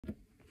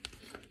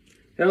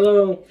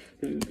Hello,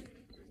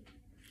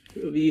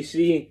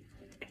 VC.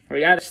 I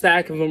got a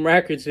stack of them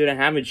records that I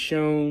haven't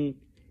shown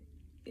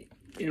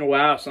in a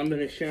while, so I'm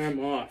going to show them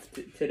off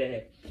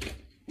today.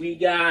 We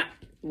got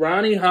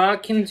Ronnie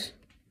Hawkins,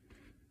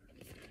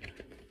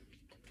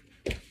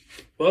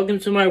 Welcome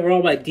to My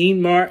World by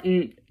Dean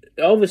Martin.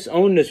 Elvis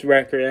owned this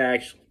record,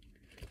 actually.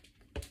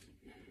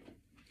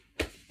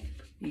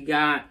 You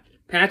got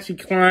Patsy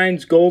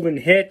Cline's Golden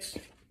Hits.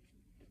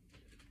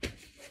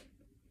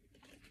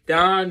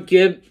 Don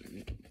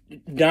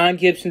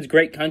Gibson's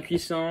Great Country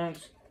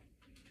Songs.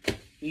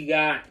 You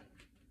got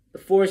the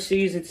Four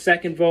Seasons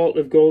Second Vault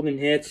of Golden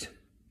Hits.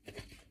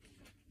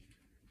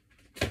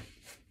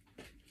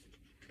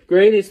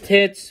 Greatest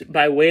Hits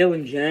by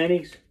Waylon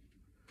Jennings.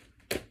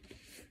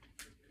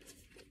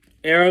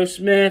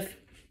 Aerosmith.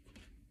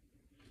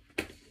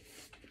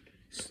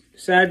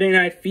 Saturday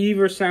Night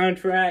Fever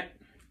soundtrack.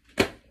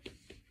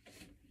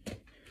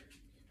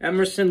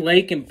 Emerson,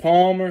 Lake and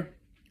Palmer.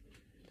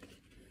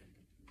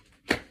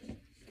 Let's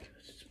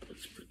put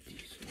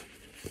these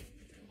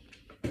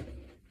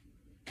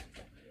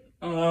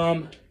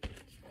in.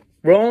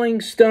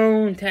 Rolling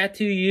Stone,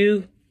 Tattoo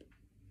You.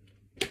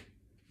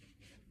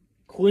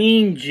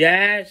 Queen,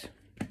 Jazz.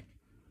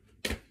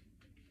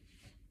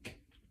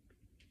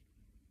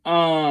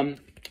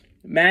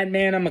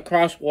 Madman, I'm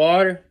Across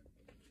Water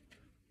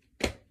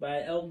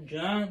by Elton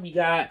John. We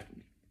got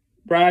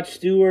Rod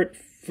Stewart,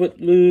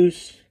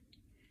 Footloose,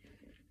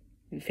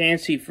 and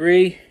Fancy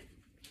Free.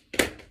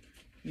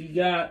 We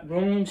got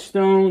Rolling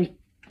Stone,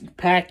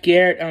 Pat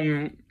Garrett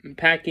and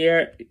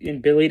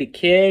Billy the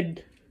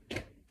Kid,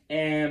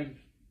 and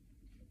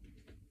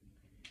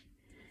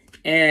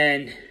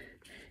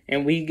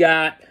we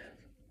got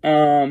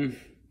the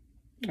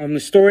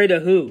Story of the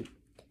Who.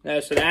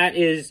 So that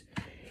is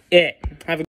it. Have a